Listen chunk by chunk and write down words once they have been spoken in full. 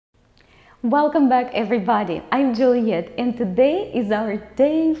Welcome back everybody, I'm Juliet and today is our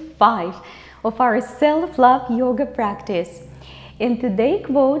day 5 of our self-love yoga practice. And today's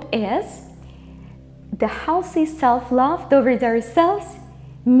quote is, the healthy self-love towards ourselves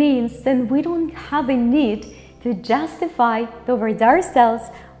means that we don't have a need to justify towards ourselves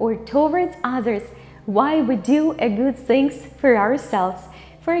or towards others why we do a good things for ourselves.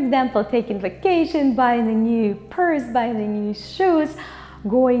 For example, taking vacation, buying a new purse, buying a new shoes,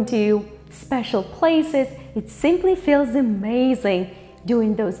 going to special places. It simply feels amazing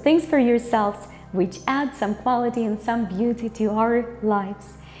doing those things for yourselves, which add some quality and some beauty to our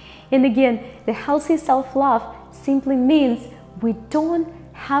lives. And again, the healthy self-love simply means we don't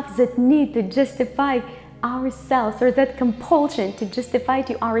have that need to justify ourselves or that compulsion to justify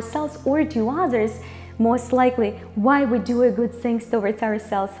to ourselves or to others most likely why we do a good things towards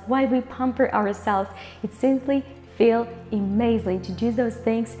ourselves, why we pamper ourselves. It simply feels amazing to do those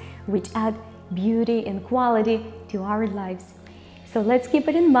things which add beauty and quality to our lives. So let's keep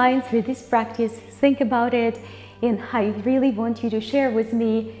it in mind through this practice, think about it, and I really want you to share with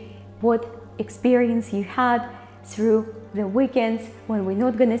me what experience you had through the weekends when we're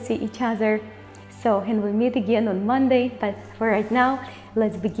not gonna see each other. So, and we meet again on Monday, but for right now,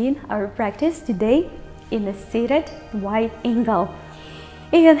 let's begin our practice today in a seated wide angle.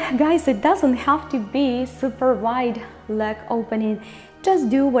 And guys, it doesn't have to be super wide leg opening. Just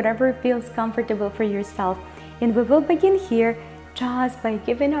do whatever feels comfortable for yourself. And we will begin here just by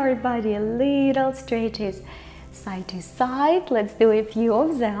giving our body a little stretches side to side. Let's do a few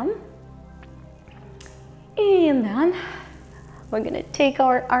of them. And then we're gonna take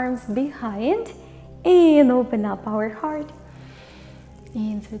our arms behind and open up our heart.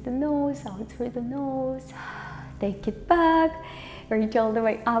 In through the nose, out through the nose. Take it back. Reach all the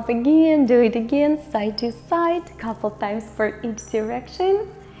way up again. Do it again, side to side, a couple times for each direction.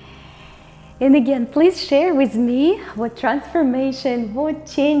 And again, please share with me what transformation, what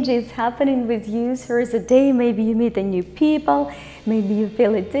changes happening with you through the day. Maybe you meet a new people, maybe you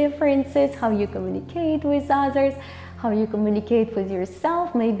feel the differences, how you communicate with others, how you communicate with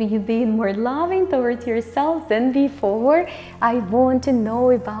yourself. Maybe you're being more loving towards yourself than before. I want to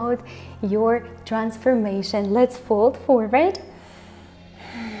know about your transformation. Let's fold forward.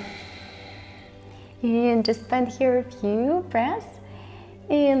 And just spend here a few breaths.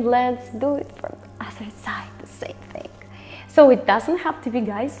 And let's do it from the other side, the same thing. So it doesn't have to be,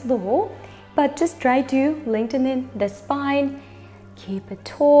 guys, low, but just try to lengthen the spine. Keep it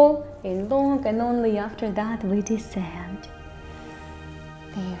tall and long, and only after that we descend.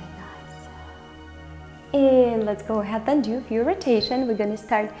 Very nice. And let's go ahead and do a few rotations. We're going to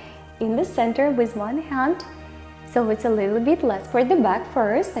start in the center with one hand. So it's a little bit less for the back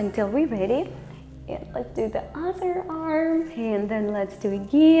first until we're ready. And let's do the other arm, and then let's do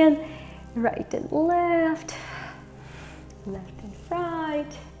again, right and left, left and right.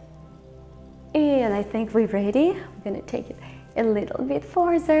 And I think we're ready. We're gonna take it a little bit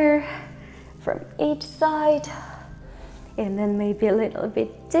further from each side, and then maybe a little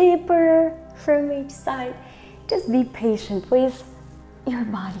bit deeper from each side. Just be patient with your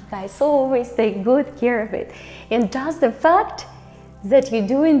body, guys. Always take good care of it. And just the fact that you're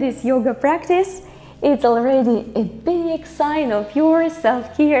doing this yoga practice, it's already a big sign of your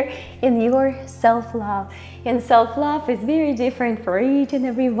self-care and your self-love. And self-love is very different for each and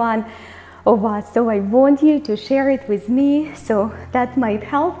every one of us. So I want you to share it with me, so that might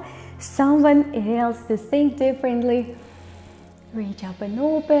help someone else to think differently. Reach up and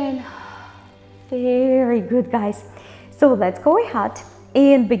open. Very good, guys. So let's go ahead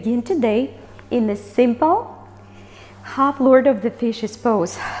and begin today in a simple half Lord of the Fishes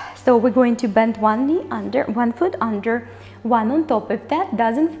pose. So we're going to bend one knee under, one foot under, one on top. If that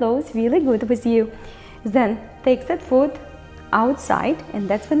doesn't flow, it's really good with you. Then take that foot outside, and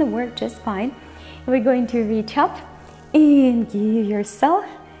that's gonna work just fine. We're going to reach up and give yourself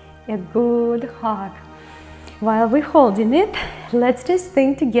a good hug. While we're holding it, let's just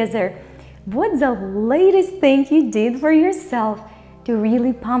think together. What's the latest thing you did for yourself to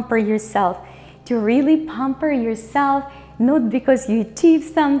really pamper yourself? To really pamper yourself, not because you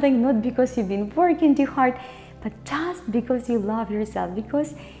achieved something, not because you've been working too hard, but just because you love yourself,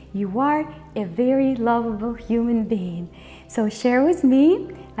 because you are a very lovable human being. So share with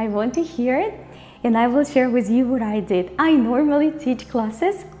me, I want to hear it, and I will share with you what I did. I normally teach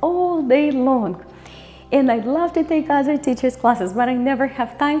classes all day long, and I love to take other teachers' classes, but I never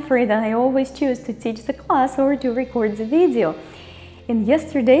have time for it, and I always choose to teach the class or to record the video. And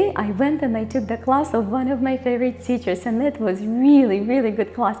yesterday I went and I took the class of one of my favorite teachers, and it was really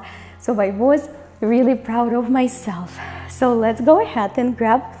good class. So I was really proud of myself. So let's go ahead and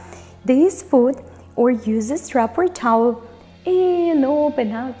grab this foot or use a strap or towel and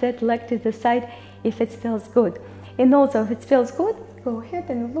open out that leg to the side if it feels good. And also if it feels good, go ahead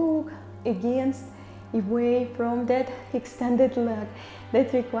and look against, away from that extended leg.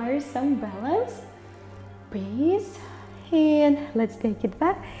 That requires some balance. Breathe, and let's take it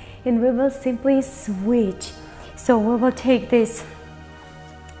back, and we will simply switch. So we will take this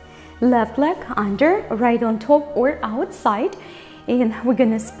left leg under, right on top or outside, and we're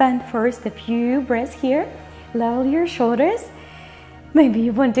gonna spend first a few breaths here. Level your shoulders. Maybe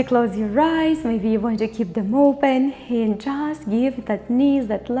you want to close your eyes, maybe you want to keep them open, and just give that knees,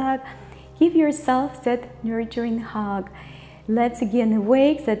 that leg, give yourself that nurturing hug. Let's again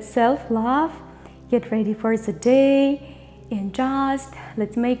awake that self-love. Get ready for the day, and just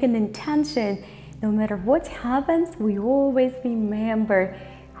let's make an intention. No matter what happens, we always remember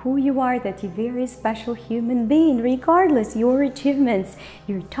who you are, that you're a very special human being, regardless your achievements,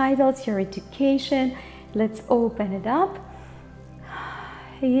 your titles, your education. Let's open it up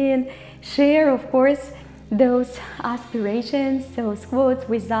and share, of course, those aspirations, those quotes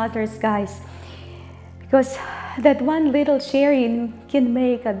with others, guys, because that one little sharing can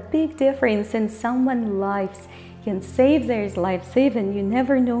make a big difference in someone's lives, can save their life, and you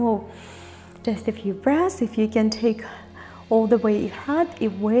never know. Just a few breaths. If you can take all the way your head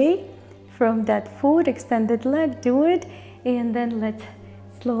away from that foot, extended leg, do it, and then let's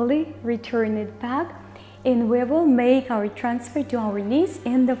slowly return it back, and we will make our transfer to our knees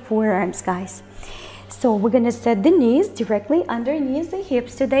and the forearms, guys. So we're gonna set the knees directly underneath the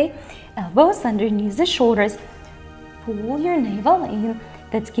hips today, elbows underneath the shoulders. Pull your navel in.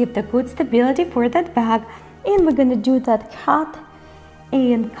 Let's give the good stability for that back, and we're gonna do that cat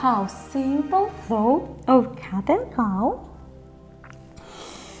and cow, simple flow of cat and cow.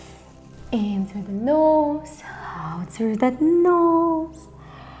 In through the nose, out through that nose.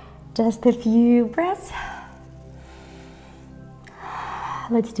 Just a few breaths.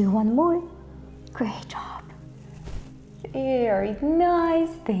 Let's do one more. Great job. Very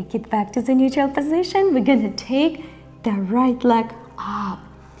nice. Take it back to the neutral position. We're gonna take the right leg up.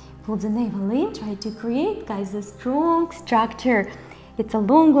 Pull the navel in. Try to create, guys, a strong structure. It's a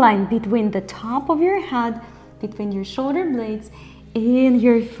long line between the top of your head, between your shoulder blades, and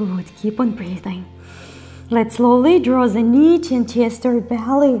your foot. Keep on breathing. Let's slowly draw the knee, chin, chest, or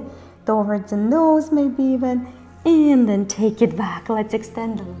belly towards the nose, maybe even, and then take it back. Let's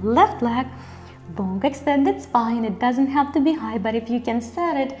extend the left leg, long extended spine. It doesn't have to be high, but if you can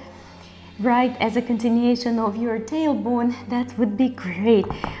set it right as a continuation of your tailbone, that would be great.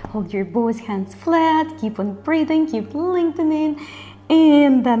 Hold your both hands flat, keep on breathing, keep lengthening,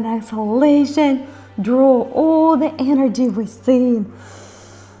 and then exhalation, draw all the energy within.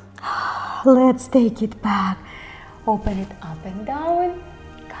 Let's take it back. Open it up and down.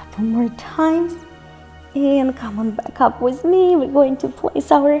 Couple more times. And come on back up with me. We're going to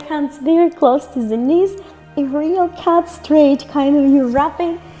place our hands very close to the knees. A real cat stretch, kind of you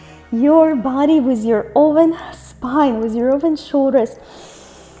wrapping your body with your open spine, with your open shoulders.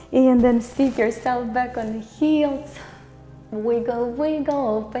 And then sit yourself back on the heels. Wiggle,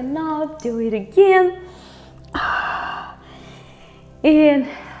 wiggle, open up. Do it again. And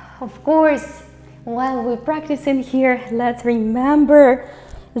of course, while we're practicing here, let's remember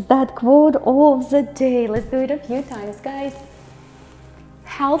that quote of the day. Let's do it a few times, guys.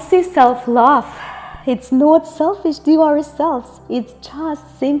 Healthy self-love. It's not selfish to ourselves. It's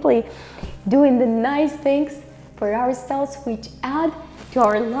just simply doing the nice things for ourselves, which add to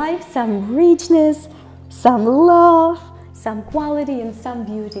our life some richness, some love, some quality, and some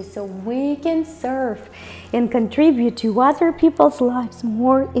beauty, so we can serve and contribute to other people's lives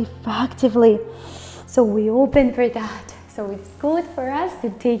more effectively. So we open for that. So it's good for us to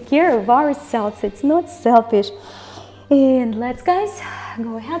take care of ourselves. It's not selfish. And let's, guys,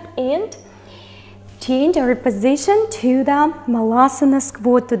 go ahead and change our position to the Malasana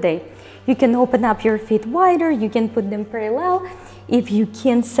squat today. You can open up your feet wider. You can put them parallel. If you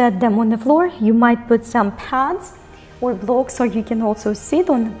can't set them on the floor, you might put some pads or blocks, or you can also sit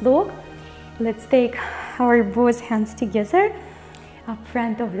on the block. Let's take our both hands together up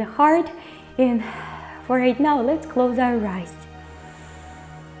front of the heart, and for right now, let's close our eyes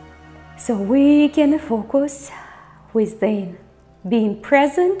so we can focus within, being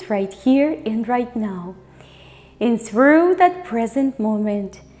present right here and right now. And through that present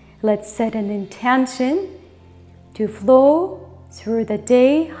moment, let's set an intention to flow through the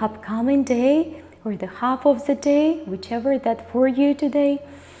day, upcoming day, or the half of the day, whichever that for you today,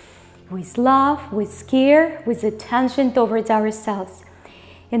 with love, with care, with attention towards ourselves.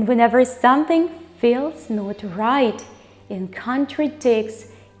 And whenever something feels not right and contradicts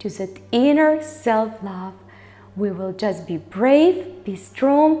to that inner self-love. We will just be brave, be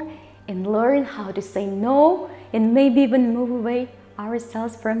strong, and learn how to say no, and maybe even move away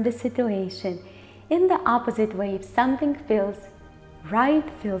ourselves from the situation. In the opposite way, if something feels right,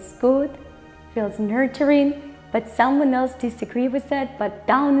 feels good, feels nurturing, but someone else disagrees with that, but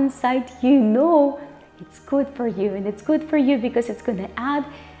down inside you know it's good for you, and it's good for you because it's going to add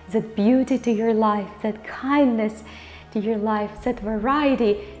that beauty to your life, that kindness to your life, that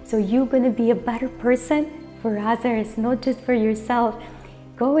variety, so you're going to be a better person for others, not just for yourself.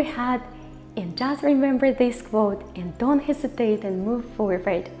 Go ahead and just remember this quote and don't hesitate and move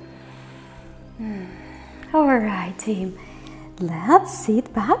forward. All right, team, let's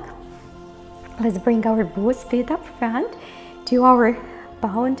sit back. Let's bring our both feet up front to our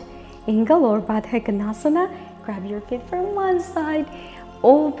bound angle or Baddha Konasana. Grab your feet from one side,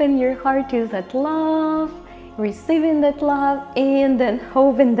 open your heart to that love, receiving that love, and then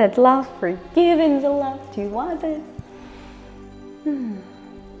open that love, forgiving the love to others.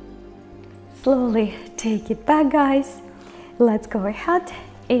 Slowly take it back, guys. Let's go ahead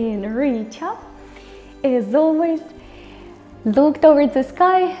and reach up. As always, look towards the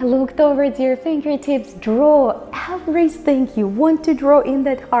sky, look towards your fingertips, draw everything you want to draw in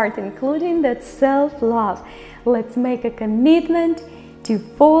that heart, including that self-love. Let's make a commitment to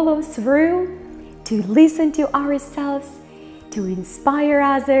follow through, to listen to ourselves, to inspire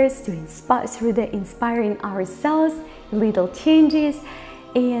others, to inspire through the inspiring ourselves, little changes.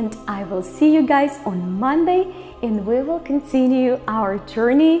 And I will see you guys on Monday, and we will continue our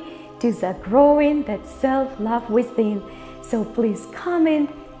journey to the growing that self-love within. So please comment,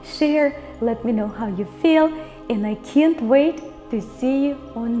 share, let me know how you feel, and I can't wait to see you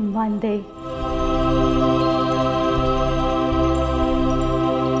on Monday.